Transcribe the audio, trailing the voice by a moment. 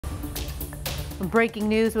Breaking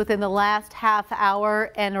news within the last half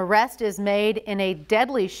hour, an arrest is made in a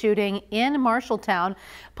deadly shooting in Marshalltown.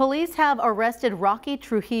 Police have arrested Rocky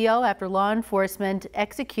Trujillo after law enforcement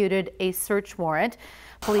executed a search warrant.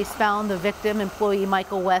 Police found the victim, employee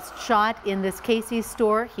Michael West, shot in this Casey's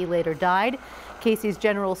store. He later died. Casey's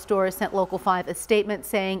General Store sent Local 5 a statement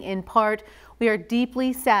saying, in part, "We are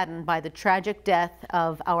deeply saddened by the tragic death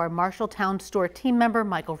of our Marshalltown store team member,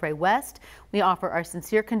 Michael Ray West. We offer our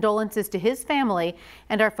sincere condolences to his family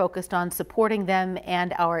and are focused on supporting them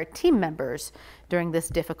and our team members during this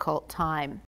difficult time."